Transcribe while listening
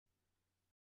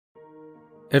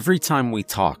Every time we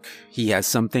talk, he has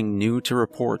something new to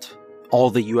report. All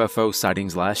the UFO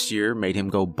sightings last year made him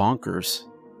go bonkers.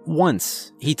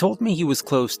 Once, he told me he was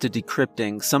close to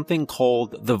decrypting something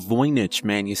called the Voynich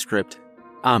manuscript.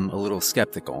 I'm a little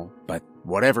skeptical, but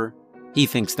whatever. He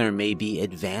thinks there may be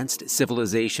advanced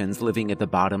civilizations living at the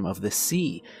bottom of the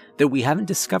sea that we haven't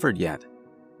discovered yet.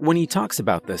 When he talks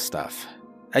about this stuff,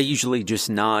 I usually just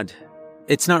nod.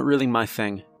 It's not really my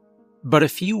thing. But a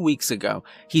few weeks ago,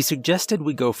 he suggested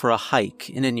we go for a hike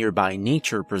in a nearby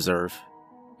nature preserve.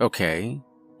 Okay,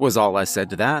 was all I said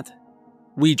to that.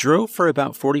 We drove for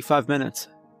about 45 minutes.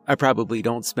 I probably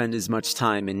don't spend as much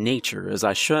time in nature as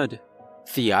I should.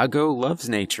 Thiago loves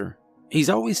nature.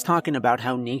 He's always talking about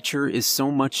how nature is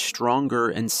so much stronger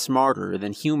and smarter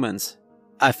than humans.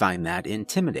 I find that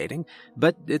intimidating,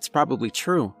 but it's probably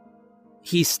true.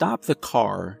 He stopped the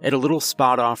car at a little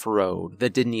spot off-road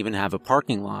that didn't even have a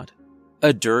parking lot.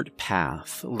 A dirt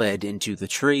path led into the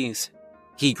trees.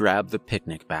 He grabbed the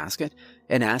picnic basket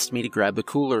and asked me to grab the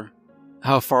cooler.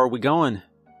 "How far are we going?"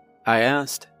 I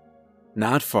asked.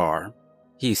 "Not far,"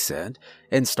 he said,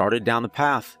 and started down the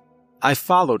path. I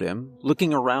followed him,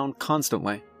 looking around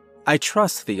constantly. I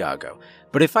trust Thiago,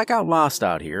 but if I got lost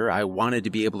out here, I wanted to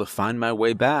be able to find my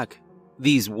way back.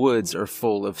 These woods are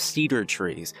full of cedar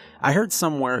trees. I heard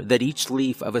somewhere that each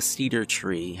leaf of a cedar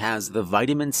tree has the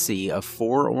vitamin C of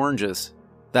 4 oranges.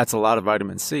 That's a lot of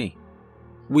vitamin C.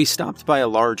 We stopped by a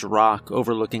large rock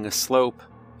overlooking a slope.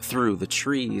 Through the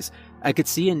trees, I could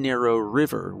see a narrow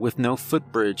river with no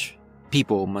footbridge.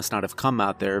 People must not have come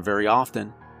out there very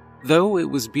often. Though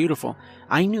it was beautiful,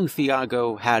 I knew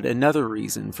Thiago had another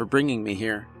reason for bringing me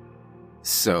here.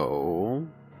 "So,"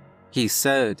 he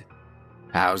said,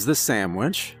 "how's the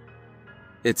sandwich?"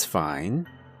 "It's fine,"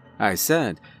 I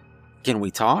said. "Can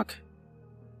we talk?"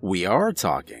 "We are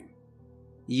talking."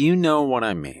 You know what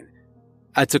I mean.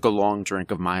 I took a long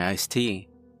drink of my iced tea,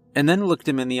 and then looked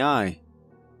him in the eye.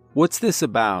 "What's this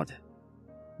about?"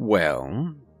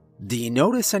 "Well, do you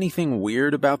notice anything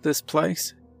weird about this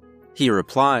place?" He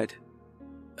replied.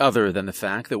 "Other than the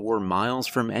fact that we're miles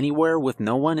from anywhere with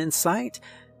no one in sight?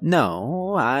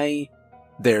 No,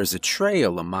 There's a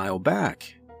trail a mile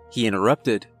back," he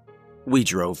interrupted. "We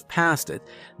drove past it.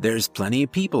 There's plenty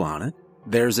of people on it.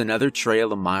 There's another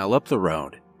trail a mile up the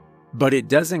road. But it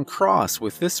doesn't cross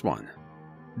with this one.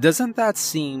 Doesn't that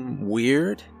seem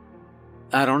weird?"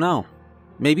 "I don't know.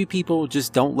 Maybe people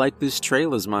just don't like this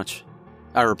trail as much,"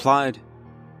 I replied.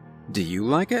 "Do you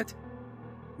like it?"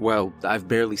 "Well, I've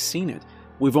barely seen it.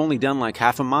 We've only done like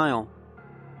half a mile."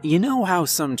 You know how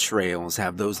some trails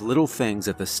have those little things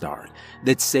at the start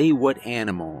that say what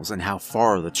animals and how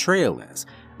far the trail is?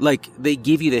 Like they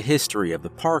give you the history of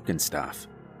the park and stuff?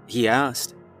 He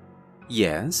asked.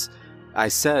 "Yes," I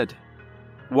said.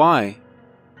 "Why?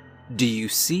 Do you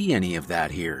see any of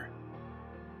that here?"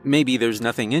 "Maybe there's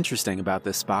nothing interesting about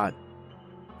this spot."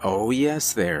 "Oh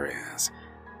yes, there is.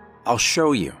 I'll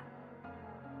show you."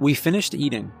 We finished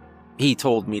eating. He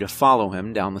told me to follow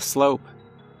him down the slope.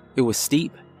 It was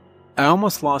steep. I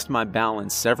almost lost my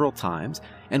balance several times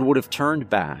and would have turned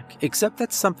back, except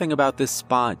that something about this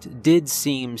spot did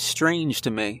seem strange to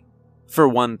me. For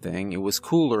one thing, it was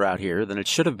cooler out here than it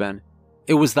should have been.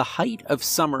 It was the height of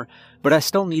summer, but I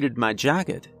still needed my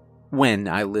jacket. When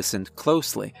I listened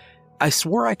closely, I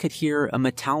swore I could hear a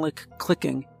metallic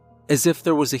clicking, as if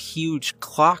there was a huge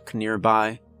clock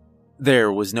nearby.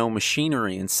 There was no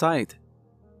machinery in sight.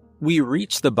 We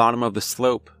reached the bottom of the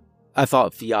slope. I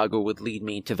thought Thiago would lead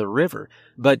me to the river,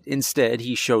 but instead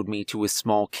he showed me to a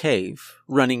small cave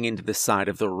running into the side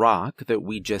of the rock that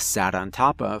we just sat on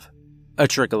top of. A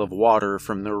trickle of water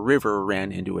from the river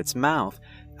ran into its mouth.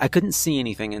 I couldn't see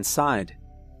anything inside.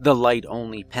 The light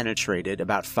only penetrated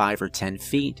about 5 or 10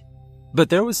 feet. But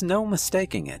there was no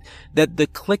mistaking it, that the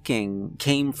clicking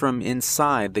came from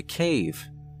inside the cave.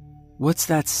 "What's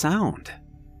that sound?"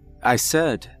 I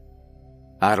said.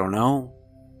 "I don't know,"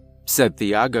 said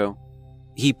Thiago.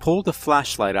 He pulled a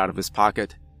flashlight out of his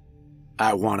pocket.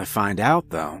 "I want to find out,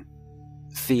 though."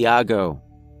 "Thiago,"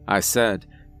 I said,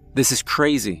 "this is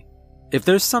crazy. If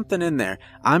there's something in there,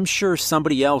 I'm sure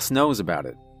somebody else knows about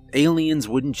it. Aliens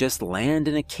wouldn't just land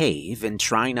in a cave and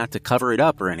try not to cover it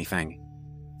up or anything."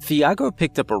 Thiago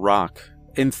picked up a rock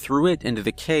and threw it into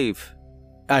the cave.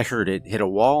 I heard it hit a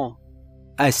wall.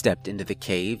 I stepped into the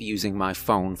cave using my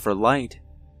phone for light.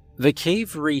 The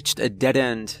cave reached a dead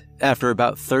end after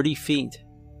about 30 feet,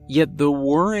 yet the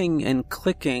whirring and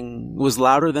clicking was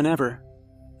louder than ever.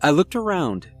 I looked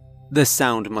around. The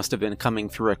sound must have been coming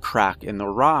through a crack in the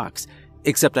rocks,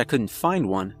 except I couldn't find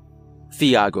one.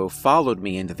 Thiago followed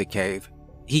me into the cave.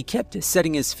 He kept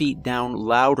setting his feet down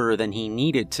louder than he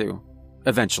needed to.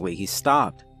 Eventually he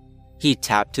stopped. He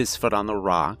tapped his foot on the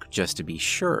rock just to be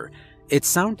sure. It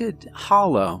sounded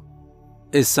hollow.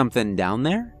 "Is something down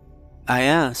there?" I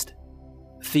asked.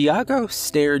 Thiago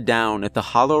stared down at the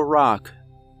hollow rock.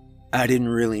 "I didn't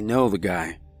really know the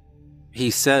guy,"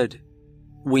 he said.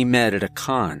 "We met at a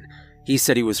con. He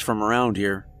said he was from around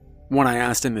here. When I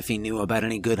asked him if he knew about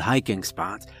any good hiking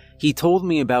spots, he told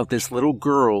me about this little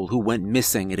girl who went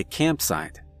missing at a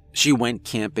campsite. She went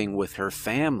camping with her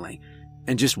family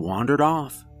and just wandered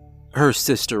off. Her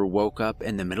sister woke up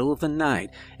in the middle of the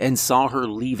night and saw her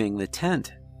leaving the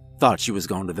tent. Thought she was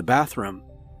going to the bathroom.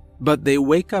 But they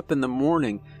wake up in the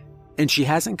morning and she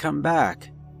hasn't come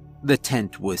back. The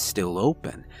tent was still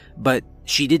open, but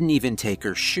she didn't even take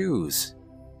her shoes."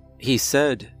 He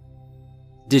said,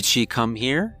 "Did she come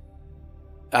here?"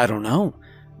 "I don't know.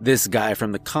 This guy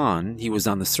from the con, he was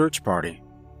on the search party.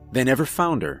 They never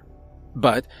found her.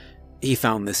 But he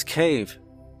found this cave.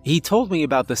 He told me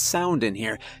about the sound in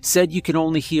here, said you can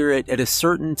only hear it at a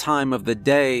certain time of the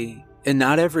day and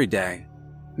not every day.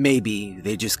 Maybe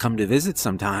they just come to visit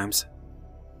sometimes."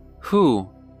 "Who?"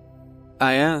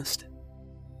 I asked.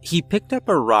 He picked up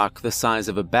a rock the size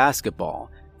of a basketball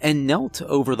and knelt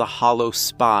over the hollow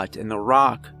spot in the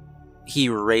rock. He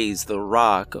raised the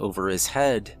rock over his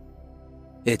head.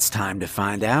 "It's time to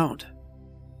find out."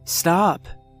 "Stop,"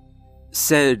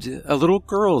 said a little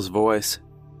girl's voice.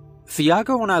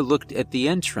 Thiago and I looked at the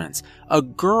entrance. A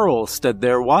girl stood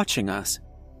there watching us.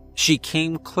 She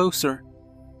came closer.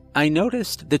 I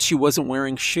noticed that she wasn't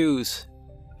wearing shoes.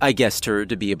 I guessed her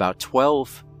to be about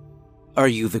 12. "Are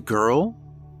you the girl?"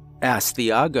 asked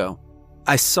Thiago.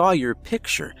 "I saw your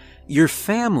picture. Your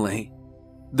family."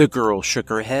 The girl shook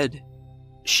her head.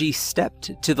 She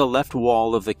stepped to the left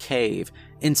wall of the cave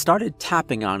and started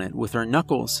tapping on it with her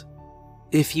knuckles.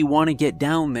 "If you want to get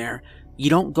down there, you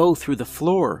don't go through the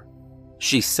floor,"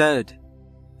 she said.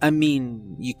 "I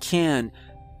mean, you can,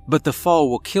 but the fall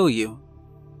will kill you."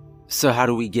 "So how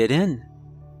do we get in?"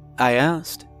 I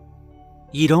asked.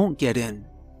 "You don't get in,"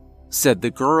 said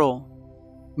the girl.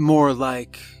 "More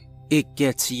like it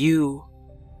gets you."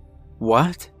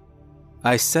 "What?"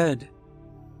 I said.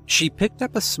 She picked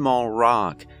up a small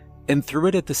rock and threw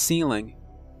it at the ceiling.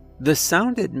 The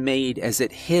sound it made as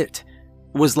it hit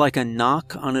was like a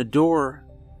knock on a door.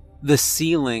 The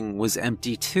ceiling was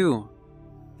empty too.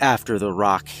 After the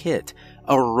rock hit,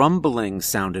 a rumbling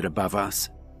sounded above us.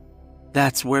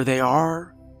 "That's where they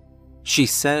are," she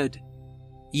said.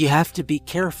 "You have to be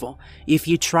careful. If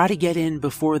you try to get in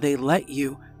before they let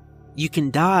you, you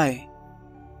can die."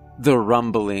 The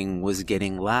rumbling was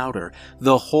getting louder.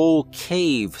 The whole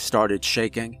cave started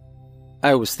shaking.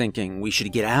 I was thinking we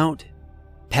should get out.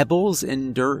 Pebbles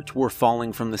and dirt were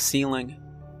falling from the ceiling.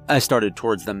 I started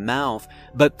towards the mouth,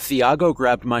 but Thiago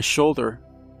grabbed my shoulder.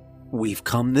 "We've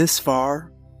come this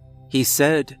far," he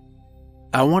said.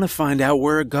 "I want to find out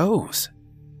where it goes."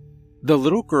 The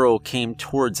little girl came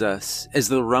towards us as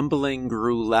the rumbling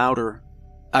grew louder.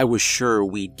 I was sure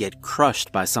we'd get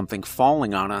crushed by something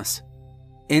falling on us.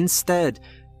 Instead,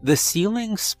 the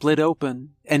ceiling split open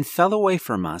and fell away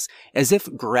from us as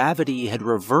if gravity had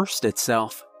reversed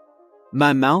itself.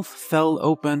 My mouth fell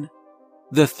open.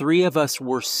 The three of us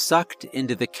were sucked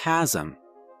into the chasm.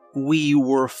 We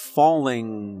were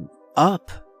falling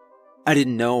up. I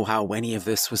didn't know how any of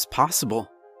this was possible.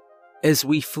 As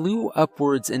we flew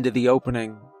upwards into the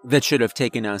opening that should have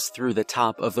taken us through the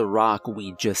top of the rock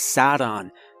we just sat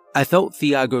on, I felt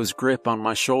Thiago's grip on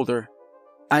my shoulder.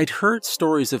 I'd heard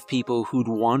stories of people who'd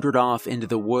wandered off into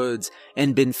the woods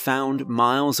and been found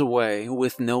miles away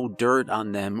with no dirt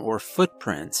on them or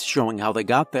footprints showing how they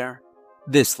got there.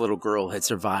 This little girl had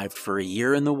survived for a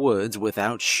year in the woods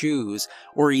without shoes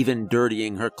or even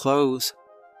dirtying her clothes.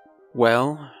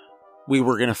 Well, we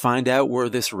were going to find out where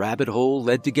this rabbit hole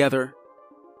led together.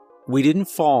 We didn't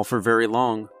fall for very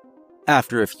long.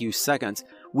 After a few seconds,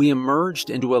 we emerged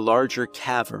into a larger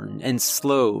cavern and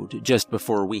slowed just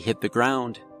before we hit the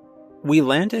ground. We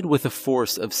landed with the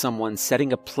force of someone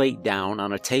setting a plate down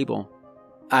on a table.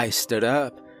 I stood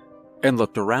up and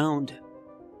looked around.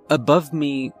 Above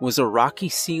me was a rocky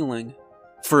ceiling.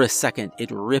 For a second,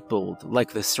 it rippled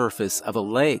like the surface of a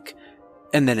lake,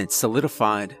 and then it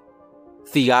solidified.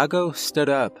 Thiago stood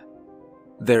up.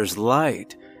 "There's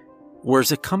light.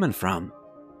 Where's it coming from?"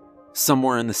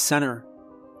 "Somewhere in the center,"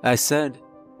 I said.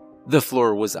 The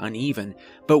floor was uneven,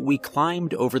 but we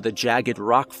climbed over the jagged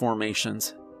rock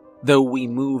formations. Though we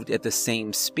moved at the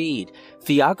same speed,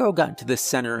 Thiago got to the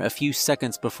center a few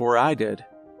seconds before I did.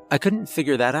 I couldn't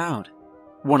figure that out.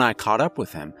 When I caught up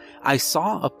with him, I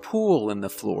saw a pool in the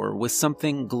floor with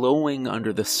something glowing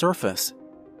under the surface.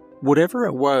 Whatever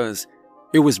it was,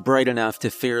 It was bright enough to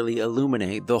fairly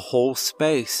illuminate the whole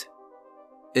space.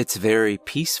 "It's very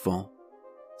peaceful,"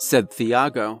 said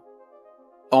Thiago.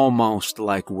 "Almost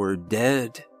like we're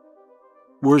dead."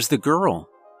 "Where's the girl?"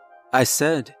 I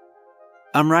said.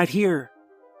 "I'm right here,"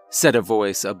 said a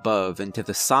voice above and to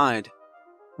the side.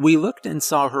 We looked and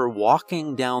saw her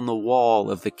walking down the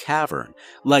wall of the cavern,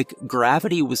 like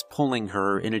gravity was pulling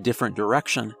her in a different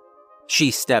direction. She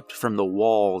stepped from the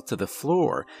wall to the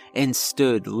floor and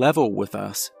stood level with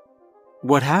us.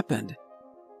 "What happened?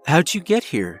 How'd you get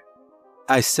here?"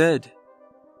 I said.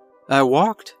 "I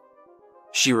walked,"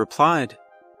 she replied.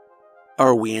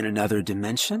 "Are we in another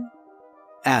dimension?"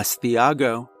 asked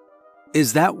Thiago.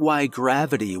 "Is that why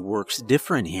gravity works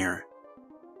different here?"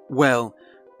 "Well,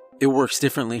 it works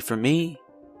differently for me,"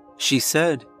 she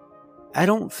said. "I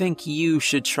don't think you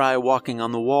should try walking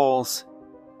on the walls."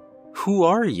 "Who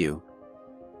are you?"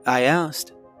 I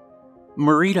asked.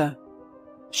 "Marita,"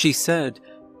 she said.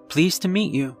 "Pleased to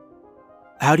meet you."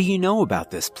 "How do you know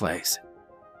about this place?"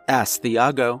 asked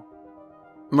Thiago.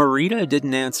 Marita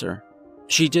didn't answer.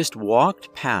 She just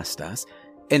walked past us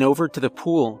and over to the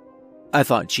pool. I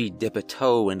thought she'd dip a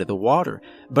toe into the water,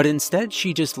 but instead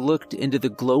she just looked into the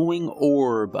glowing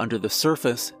orb under the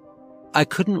surface. I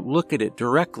couldn't look at it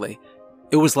directly.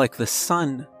 It was like the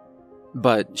sun.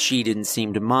 But she didn't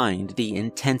seem to mind the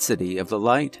intensity of the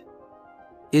light.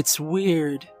 "It's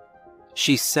weird,"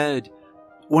 she said.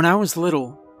 "When I was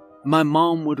little, my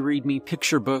mom would read me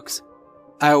picture books.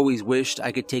 I always wished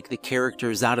I could take the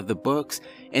characters out of the books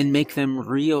and make them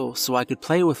real so I could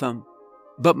play with them.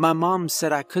 But my mom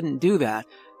said I couldn't do that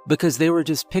because they were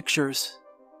just pictures.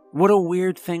 What a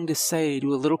weird thing to say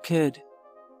to a little kid."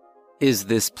 "Is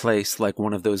this place like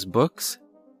one of those books?"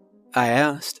 I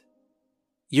asked.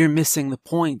 "You're missing the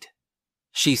point,"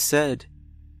 she said.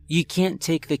 "You can't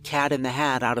take the Cat in the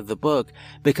Hat out of the book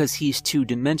because he's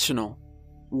two-dimensional.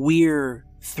 We're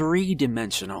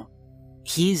three-dimensional.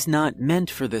 He's not meant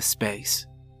for this space."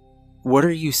 "What are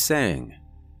you saying?"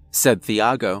 said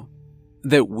Thiago.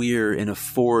 "That we're in a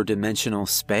four-dimensional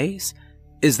space?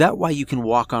 Is that why you can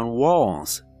walk on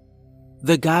walls?"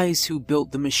 "The guys who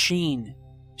built the machine,"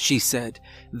 she said,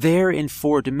 "they're in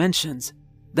 4 dimensions.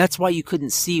 That's why you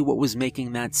couldn't see what was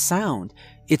making that sound.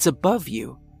 It's above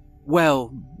you.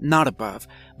 Well, not above,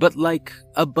 but like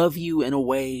above you in a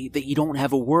way that you don't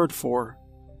have a word for."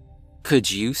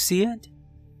 "Could you see it?"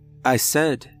 I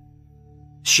said.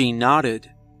 She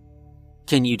nodded.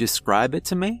 "Can you describe it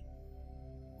to me?"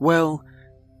 "Well,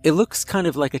 it looks kind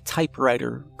of like a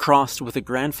typewriter crossed with a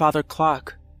grandfather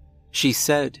clock," she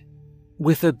said,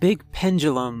 "with a big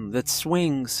pendulum that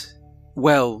swings.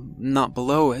 Well, not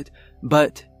below it,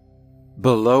 but—"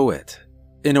 "Below it,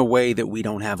 in a way that we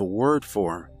don't have a word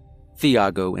for,"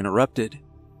 Thiago interrupted.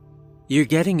 "You're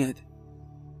getting it,"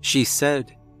 she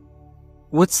said.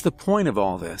 "What's the point of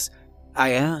all this?"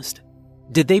 I asked.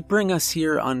 "Did they bring us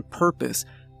here on purpose,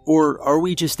 or are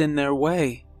we just in their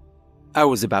way?" I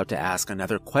was about to ask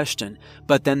another question,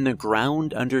 but then the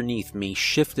ground underneath me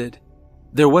shifted.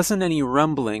 There wasn't any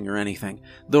rumbling or anything.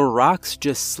 The rocks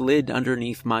just slid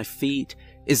underneath my feet,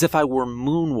 as if I were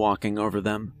moonwalking over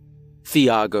them.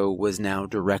 Thiago was now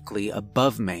directly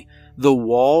above me. The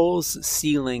walls,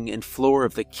 ceiling, and floor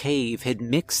of the cave had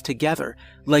mixed together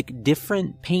like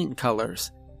different paint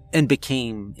colors and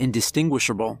became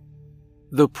indistinguishable.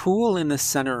 The pool in the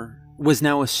center was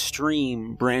now a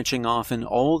stream branching off in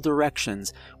all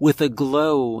directions with a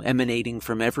glow emanating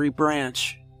from every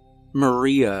branch.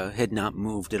 Maria had not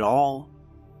moved at all.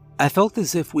 I felt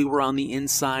as if we were on the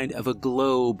inside of a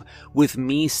globe with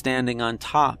me standing on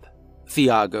top,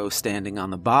 Thiago standing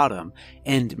on the bottom,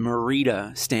 and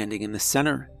Marita standing in the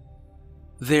center.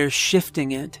 "They're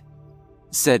shifting it,"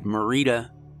 said Marita.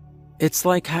 "It's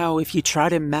like how if you try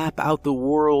to map out the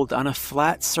world on a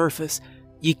flat surface,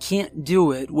 you can't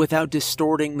do it without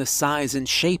distorting the size and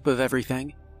shape of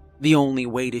everything. The only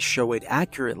way to show it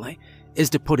accurately is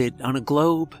to put it on a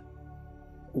globe."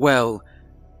 "Well,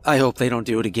 I hope they don't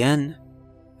do it again,"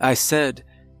 I said.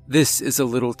 "This is a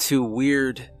little too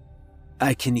weird."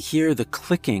 "I can hear the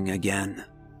clicking again,"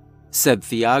 said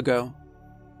Thiago.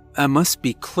 "I must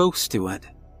be close to it."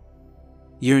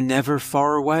 "You're never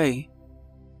far away,"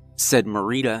 said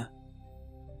Marita.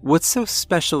 "What's so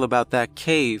special about that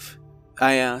cave?"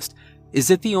 I asked. "Is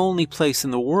it the only place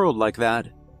in the world like that?"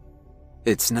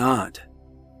 "It's not,"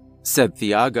 said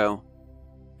Thiago.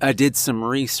 "I did some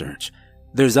research.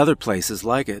 There's other places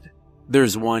like it.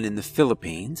 There's one in the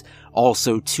Philippines,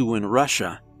 also 2 in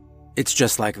Russia. It's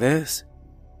just like this.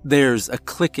 There's a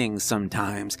clicking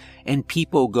sometimes, and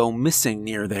people go missing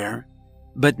near there,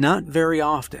 but not very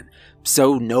often,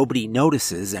 so nobody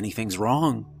notices anything's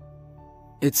wrong."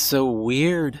 It's so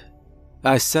weird,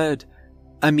 I said.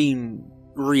 I mean,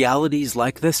 reality's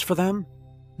like this for them?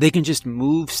 They can just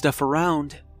move stuff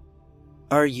around.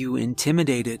 Are you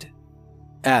intimidated?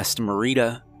 Asked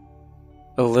Marita.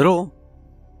 A little,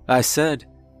 I said.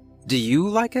 Do you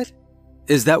like it?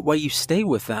 Is that why you stay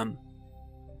with them?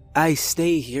 I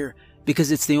stay here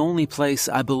because it's the only place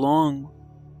I belong,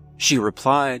 she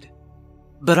replied.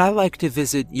 But I like to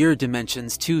visit your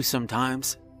dimensions too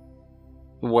sometimes.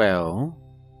 Well,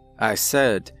 I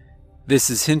said, this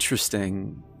is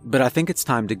interesting, but I think it's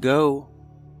time to go.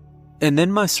 And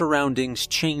then my surroundings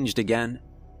changed again.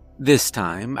 This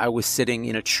time, I was sitting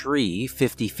in a tree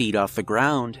 50 feet off the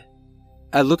ground.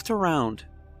 I looked around.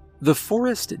 The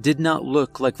forest did not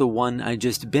look like the one I'd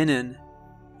just been in.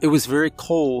 It was very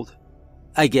cold.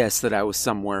 I guessed that I was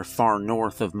somewhere far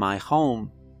north of my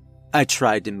home. I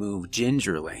tried to move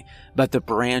gingerly, but the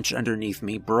branch underneath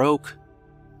me broke.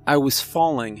 I was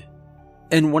falling,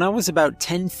 and when I was about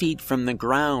 10 feet from the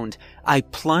ground, I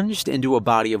plunged into a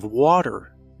body of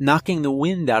water, knocking the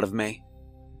wind out of me.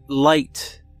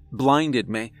 Light blinded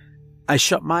me. I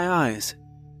shut my eyes.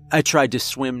 I tried to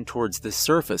swim towards the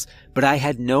surface, but I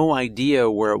had no idea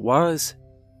where it was.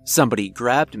 Somebody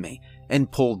grabbed me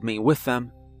and pulled me with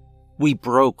them. We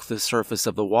broke the surface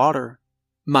of the water.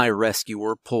 My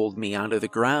rescuer pulled me onto the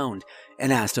ground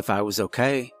and asked if I was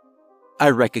okay. I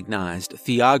recognized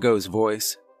Thiago's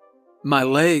voice. My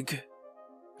leg,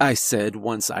 I said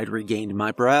once I'd regained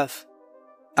my breath.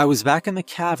 I was back in the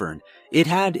cavern. It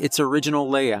had its original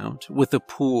layout, with a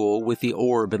pool with the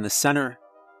orb in the center.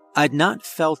 I'd not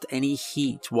felt any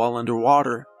heat while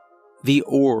underwater. The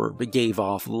orb gave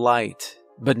off light,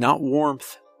 but not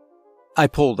warmth. I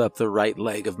pulled up the right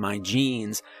leg of my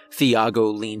jeans.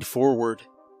 Thiago leaned forward.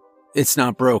 It's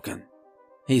not broken,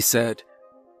 he said.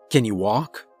 Can you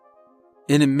walk?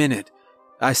 In a minute,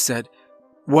 I said.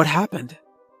 What happened?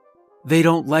 They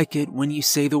don't like it when you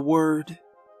say the word,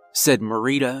 said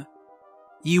Marita.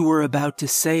 You were about to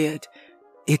say it.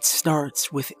 It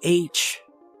starts with H.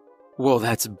 Well,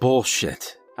 that's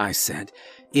bullshit, I said.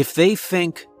 If they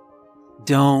think...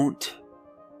 Don't,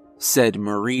 said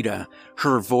Marita,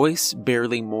 her voice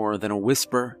barely more than a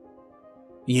whisper.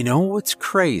 You know what's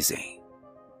crazy?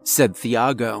 Said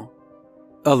Thiago.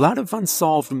 A lot of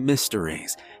unsolved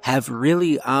mysteries have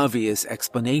really obvious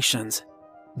explanations.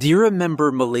 Do you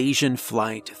remember Malaysian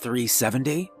Flight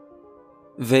 370?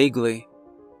 Vaguely,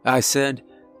 I said.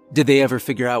 Did they ever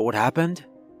figure out what happened?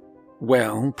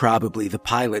 Well, probably the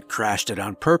pilot crashed it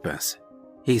on purpose,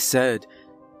 he said.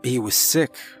 He was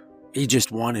sick. He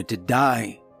just wanted to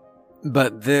die.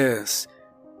 But this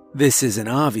isn't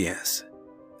obvious,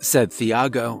 said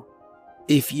Thiago.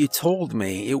 If you told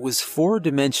me it was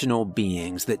four-dimensional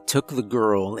beings that took the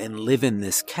girl and live in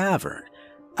this cavern,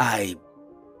 I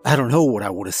don't know what I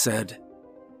would have said.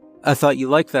 I thought you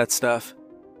liked that stuff,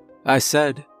 I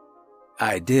said.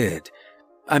 I did.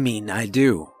 I mean, I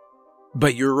do.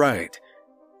 But you're right.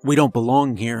 We don't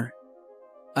belong here.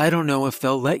 I don't know if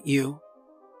they'll let you,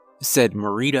 said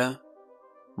Marita.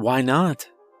 Why not?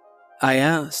 I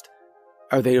asked.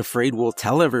 Are they afraid we'll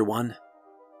tell everyone?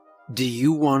 Do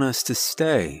you want us to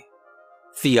stay?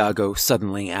 Thiago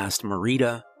suddenly asked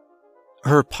Marita.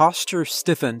 Her posture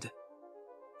stiffened.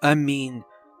 I mean,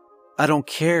 I don't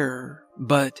care,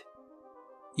 but...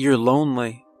 You're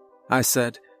lonely, I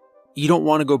said. You don't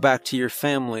want to go back to your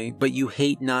family, but you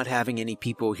hate not having any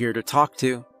people here to talk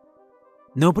to.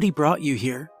 Nobody brought you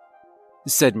here,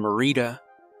 said Marita.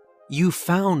 You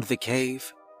found the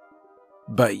cave.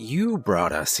 But you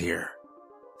brought us here,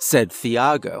 said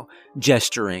Thiago,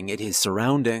 gesturing at his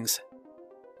surroundings.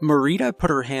 Marita put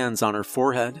her hands on her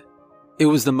forehead. It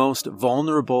was the most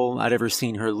vulnerable I'd ever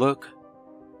seen her look.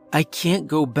 I can't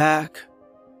go back,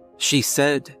 she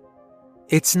said.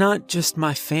 It's not just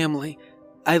my family.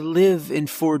 I live in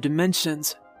 4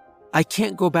 dimensions. I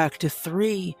can't go back to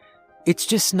 3. It's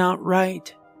just not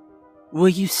right. Will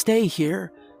you stay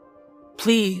here?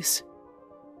 Please.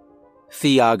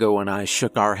 Thiago and I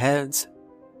shook our heads.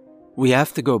 We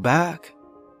have to go back,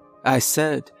 I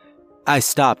said. I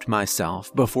stopped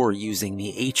myself before using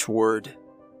the H word.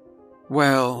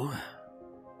 Well,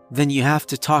 then you have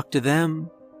to talk to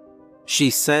them, she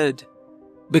said,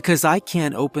 because I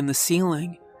can't open the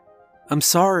ceiling. I'm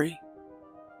sorry.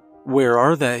 Where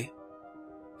are they?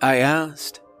 I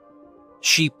asked.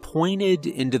 She pointed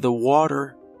into the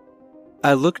water.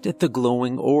 I looked at the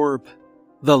glowing orb.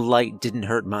 The light didn't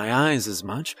hurt my eyes as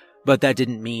much, but that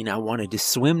didn't mean I wanted to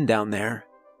swim down there.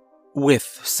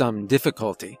 With some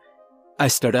difficulty, I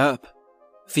stood up.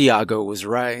 Thiago was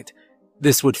right.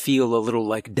 This would feel a little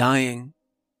like dying.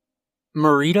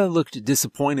 Marita looked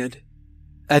disappointed.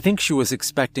 I think she was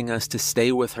expecting us to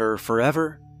stay with her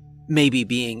forever. Maybe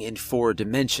being in 4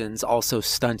 dimensions also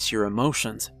stunts your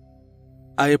emotions.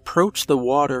 I approached the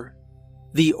water.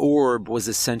 The orb was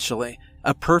essentially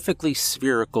a perfectly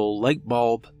spherical light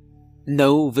bulb.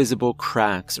 No visible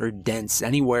cracks or dents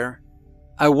anywhere.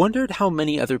 I wondered how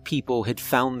many other people had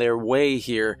found their way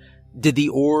here. Did the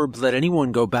orb let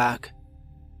anyone go back?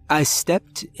 I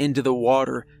stepped into the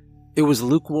water. It was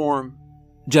lukewarm.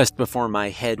 Just before my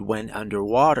head went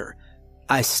underwater,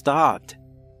 I stopped.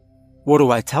 What do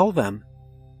I tell them?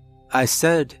 I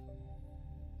said,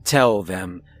 "Tell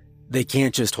them they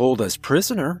can't just hold us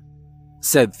prisoner,"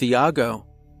 said Thiago.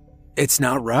 "It's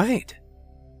not right."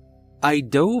 I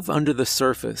dove under the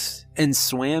surface and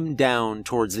swam down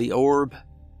towards the orb.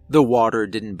 The water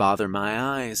didn't bother my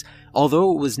eyes,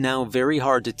 although it was now very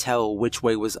hard to tell which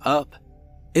way was up.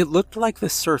 It looked like the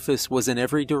surface was in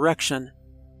every direction.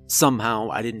 Somehow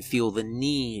I didn't feel the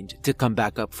need to come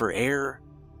back up for air.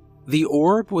 The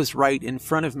orb was right in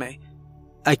front of me.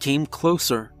 I came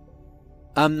closer.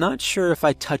 I'm not sure if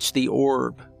I touched the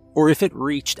orb or if it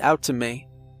reached out to me.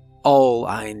 All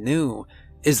I knew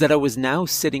is that I was now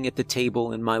sitting at the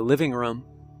table in my living room.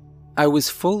 I was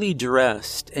fully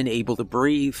dressed and able to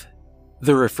breathe.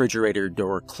 The refrigerator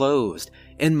door closed,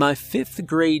 and my 5th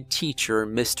grade teacher,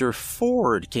 Mr.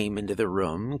 Ford, came into the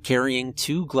room carrying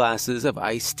 2 glasses of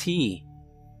iced tea.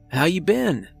 "How you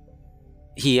been?"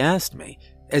 he asked me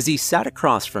as he sat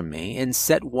across from me and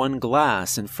set 1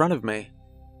 glass in front of me.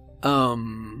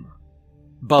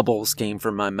 Bubbles came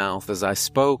from my mouth as I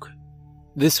spoke.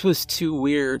 This was too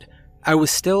weird. I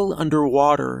was still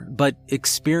underwater, but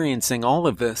experiencing all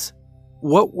of this.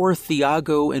 What were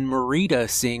Thiago and Marita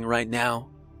seeing right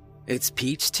now? "It's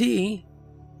peach tea,"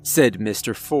 said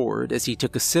Mr. Ford as he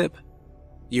took a sip.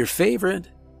 "Your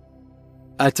favorite."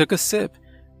 I took a sip.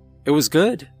 It was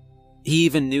good. He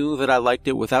even knew that I liked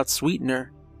it without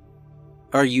sweetener.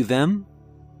 "Are you them?"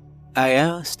 I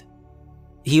asked.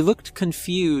 He looked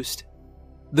confused.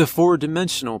 "The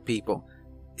 4-dimensional people.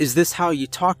 Is this how you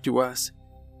talk to us?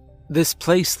 This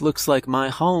place looks like my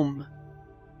home."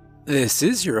 "This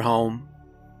is your home,"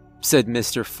 said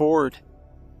Mr. Ford.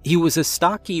 He was a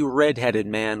stocky, red-headed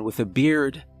man with a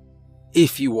beard.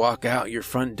 "If you walk out your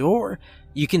front door,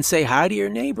 you can say hi to your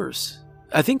neighbors.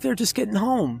 I think they're just getting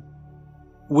home."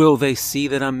 "Will they see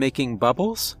that I'm making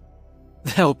bubbles?"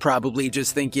 "They'll probably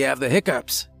just think you have the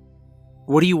hiccups."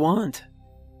 "What do you want?"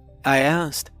 I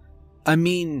asked. I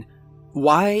mean,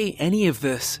 why any of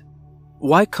this?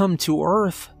 Why come to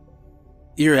Earth?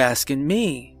 "You're asking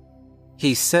me,"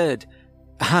 he said.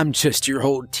 "I'm just your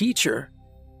old teacher."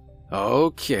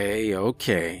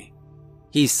 Okay,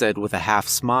 he said with a half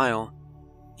smile.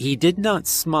 He did not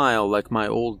smile like my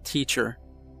old teacher.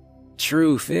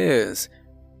 "Truth is,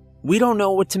 we don't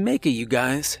know what to make of you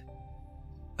guys."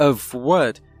 "Of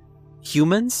what?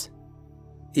 Humans?"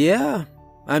 "Yeah,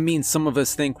 I mean, some of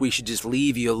us think we should just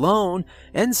leave you alone,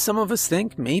 and some of us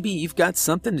think maybe you've got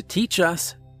something to teach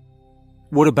us."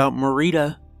 "What about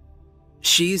Marita?"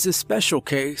 "She's a special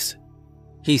case,"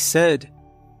 he said.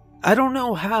 "I don't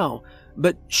know how,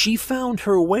 but she found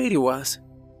her way to us.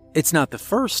 It's not the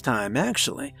first time,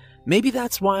 actually. Maybe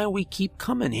that's why we keep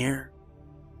coming here."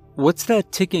 "What's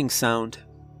that ticking sound?"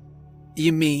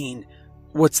 "You mean,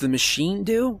 what's the machine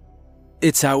do?"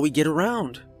 "It's how we get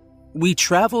around. We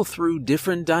travel through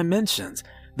different dimensions.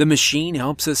 The machine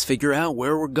helps us figure out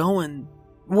where we're going,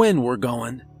 when we're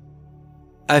going."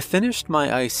 I finished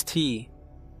my iced tea.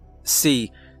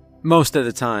 See, most of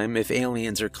the time, if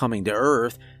aliens are coming to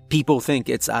Earth, people think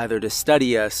it's either to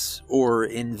study us or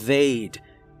invade.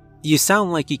 You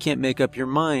sound like you can't make up your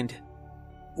mind.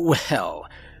 "Well,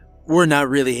 we're not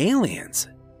really aliens."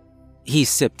 He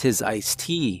sipped his iced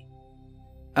tea.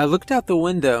 I looked out the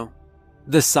window.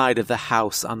 The side of the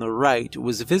house on the right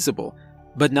was visible,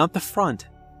 but not the front.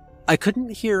 I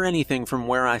couldn't hear anything from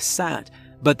where I sat,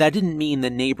 but that didn't mean the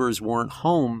neighbors weren't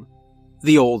home.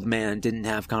 The old man didn't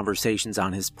have conversations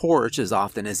on his porch as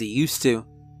often as he used to.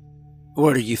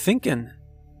 "What are you thinking?"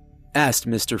 asked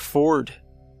Mr. Ford.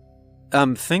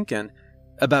 "I'm thinking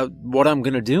about what I'm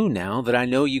gonna do now that I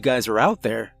know you guys are out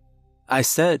there," I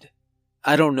said.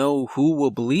 "I don't know who will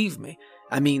believe me.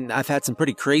 I mean, I've had some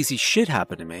pretty crazy shit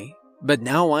happen to me. But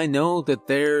now I know that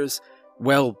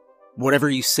well, whatever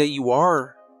you say you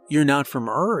are, you're not from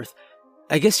Earth.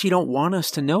 I guess you don't want us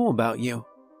to know about you."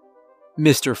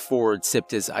 Mr. Ford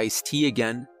sipped his iced tea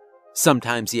again.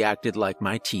 Sometimes he acted like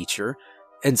my teacher,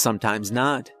 and sometimes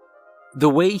not. The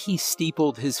way he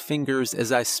steepled his fingers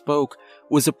as I spoke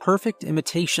was a perfect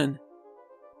imitation.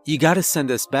 "You gotta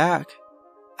send us back,"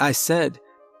 I said.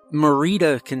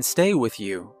 "Marita can stay with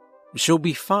you. She'll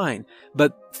be fine,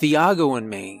 but Thiago and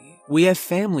me, we have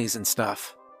families and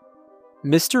stuff."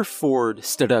 Mr. Ford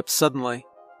stood up suddenly.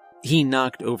 He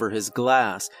knocked over his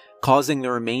glass, causing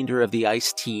the remainder of the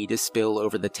iced tea to spill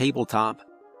over the tabletop.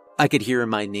 I could hear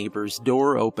my neighbor's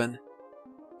door open.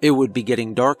 It would be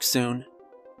getting dark soon.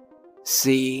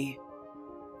 "See,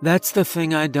 that's the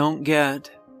thing I don't get,"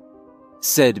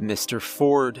 said Mr.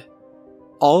 Ford.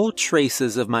 All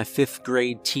traces of my 5th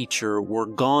grade teacher were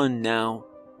gone now.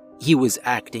 He was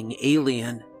acting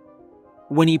alien.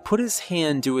 When he put his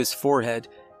hand to his forehead,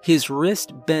 his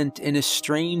wrist bent in a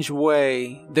strange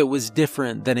way that was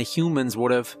different than a human's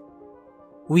would have.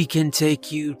 "We can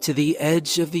take you to the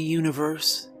edge of the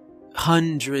universe.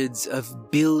 Hundreds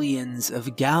of billions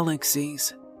of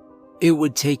galaxies. It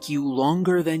would take you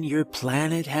longer than your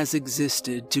planet has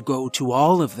existed to go to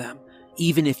all of them,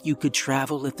 even if you could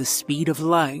travel at the speed of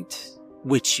light,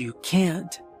 which you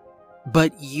can't.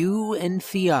 But you and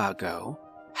Thiago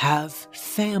have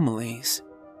families."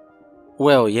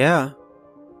 "Well, yeah,"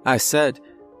 I said.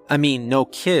 "I mean, no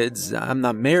kids. I'm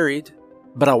not married,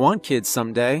 but I want kids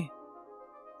someday."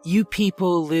 "You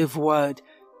people live, what,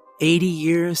 80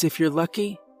 years if you're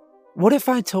lucky? What if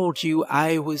I told you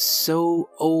I was so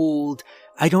old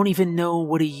I don't even know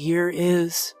what a year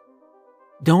is?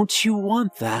 Don't you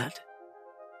want that?"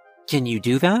 "Can you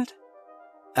do that?"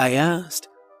 I asked.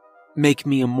 "Make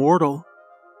me immortal?"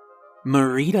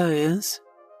 "Marita is,"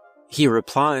 he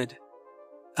replied.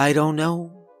 "I don't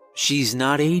know. She's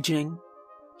not aging,"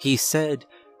 he said.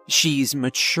 "She's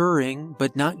maturing,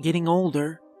 but not getting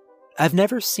older. I've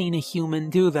never seen a human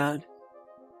do that.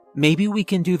 Maybe we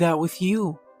can do that with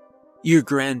you. Your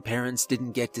grandparents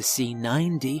didn't get to see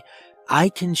 90. I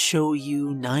can show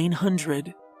you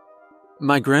 900.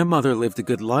 "My grandmother lived a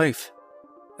good life,"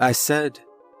 I said.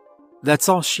 "That's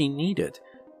all she needed.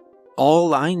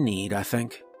 All I need, I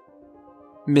think."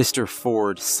 Mr.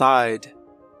 Ford sighed.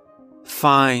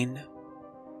 "Fine,"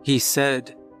 he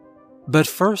said. "But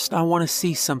first I want to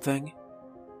see something."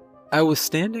 I was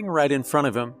standing right in front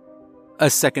of him. A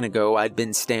second ago, I'd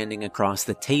been standing across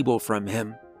the table from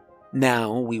him.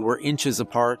 Now we were inches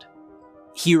apart.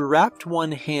 He wrapped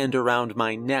one hand around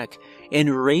my neck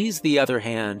and raised the other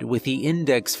hand with the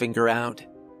index finger out.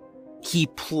 He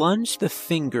plunged the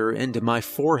finger into my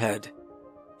forehead.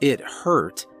 It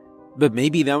hurt, but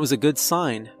maybe that was a good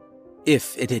sign.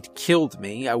 If it had killed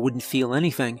me, I wouldn't feel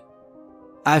anything.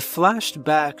 I flashed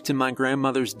back to my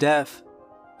grandmother's death.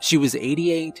 She was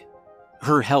 88.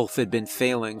 Her health had been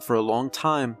failing for a long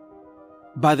time.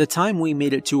 By the time we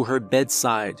made it to her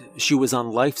bedside, she was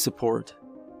on life support.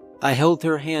 I held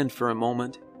her hand for a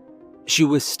moment. She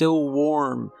was still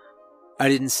warm. I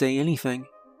didn't say anything.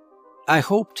 I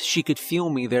hoped she could feel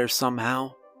me there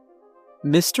somehow.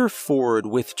 Mr. Ford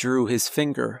withdrew his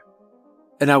finger,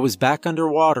 and I was back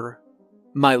underwater.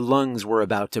 My lungs were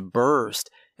about to burst,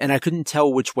 and I couldn't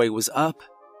tell which way was up.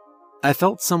 I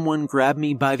felt someone grab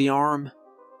me by the arm.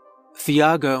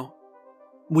 "Thiago."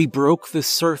 We broke the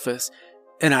surface,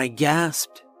 and I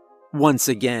gasped. Once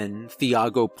again,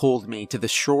 Thiago pulled me to the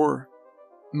shore.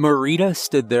 Marita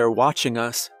stood there watching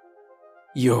us.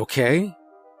 "You okay?"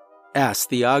 asked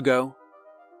Thiago.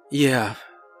 "Yeah,"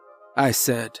 I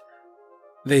said.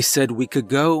 "They said we could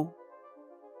go."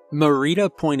 Marita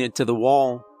pointed to the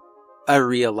wall. I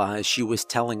realized she was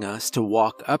telling us to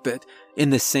walk up it in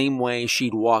the same way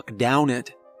she'd walk down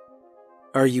it.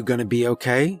 "Are you gonna be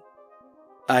okay?"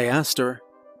 I asked her.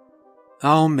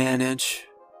 "I'll manage,"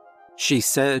 she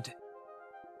said.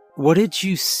 "What did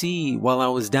you see while I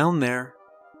was down there?"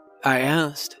 I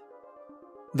asked.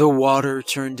 "The water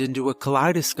turned into a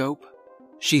kaleidoscope,"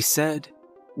 she said.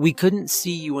 "We couldn't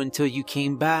see you until you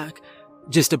came back,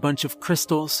 just a bunch of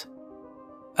crystals."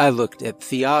 I looked at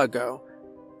Thiago.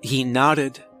 He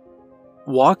nodded.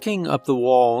 Walking up the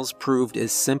walls proved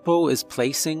as simple as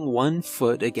placing one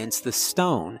foot against the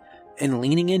stone and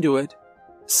leaning into it.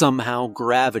 Somehow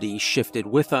gravity shifted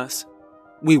with us.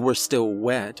 We were still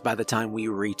wet by the time we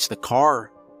reached the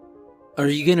car. "Are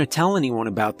you going to tell anyone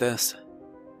about this?"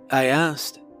 I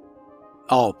asked.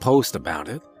 "I'll post about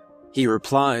it," he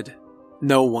replied.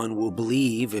 "No one will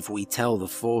believe if we tell the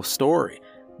full story,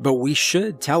 but we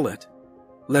should tell it.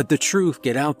 Let the truth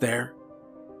get out there."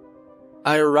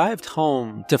 I arrived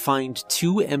home to find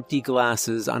 2 empty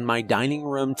glasses on my dining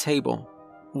room table.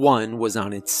 One was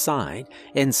on its side,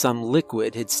 and some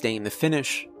liquid had stained the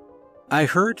finish. I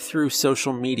heard through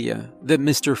social media that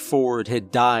Mr. Ford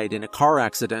had died in a car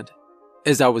accident.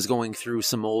 As I was going through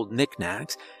some old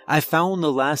knickknacks, I found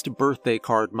the last birthday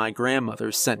card my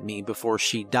grandmother sent me before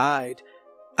she died.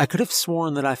 I could have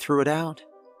sworn that I threw it out.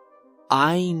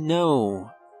 "I know"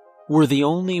 were the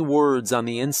only words on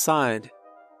the inside.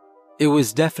 It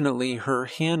was definitely her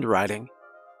handwriting.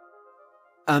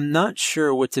 I'm not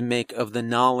sure what to make of the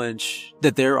knowledge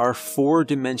that there are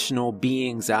four-dimensional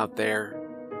beings out there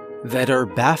that are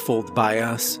baffled by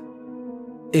us.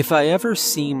 If I ever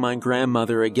see my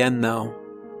grandmother again, though,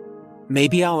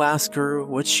 maybe I'll ask her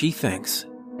what she thinks.